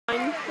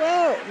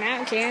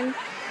Now, Ken.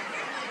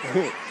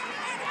 Hey,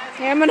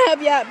 I'm gonna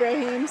help you out,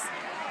 Broheems.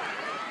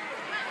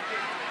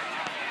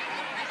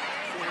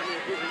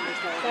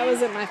 That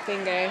wasn't my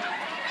finger.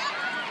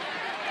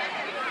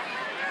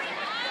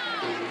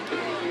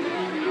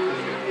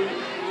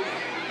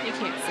 You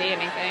can't see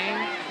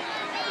anything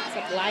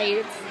except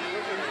lights.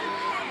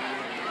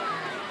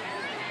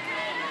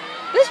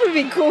 This would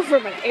be cool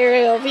from an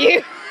aerial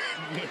view.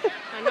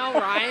 I know,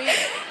 right?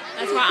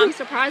 That's why I'm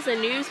surprised the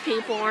news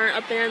people aren't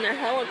up there in their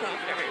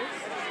helicopters.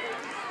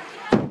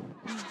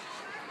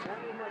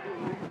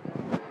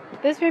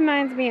 This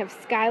reminds me of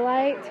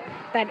Skylight,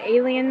 that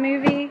alien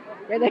movie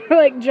where they were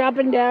like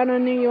dropping down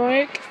on New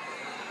York.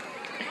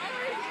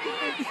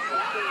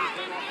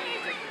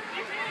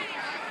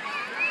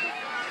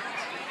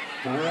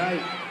 All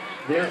right,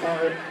 there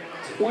are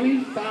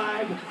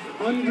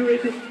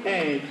 2,500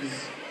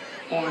 eggs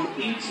on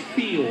each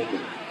field.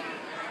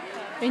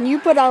 And you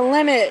put a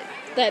limit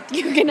that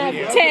you can have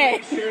 10.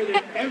 Make sure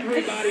that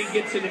everybody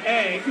gets an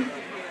egg.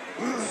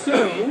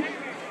 So,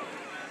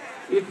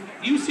 if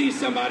you see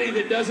somebody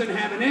that doesn't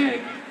have an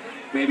egg,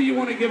 maybe you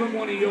want to give them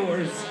one of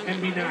yours and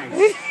be nice.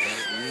 We're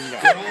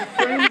all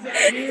friends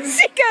out here.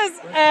 She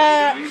goes,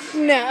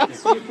 no.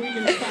 See if we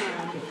can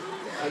find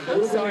a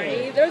I'm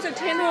sorry, there's a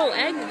 10-roll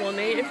egg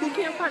limit if you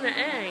can't find an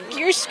egg.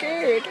 You're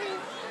screwed.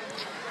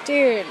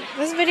 Dude,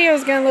 this video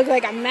is going to look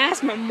like a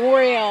mass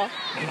memorial.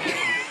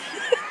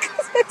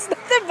 It's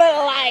nothing but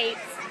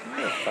lights.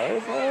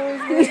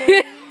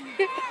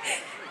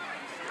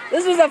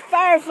 This was a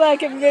firefly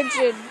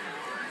convention.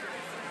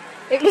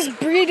 It was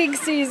breeding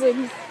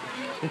season.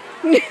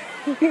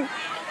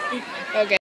 Okay.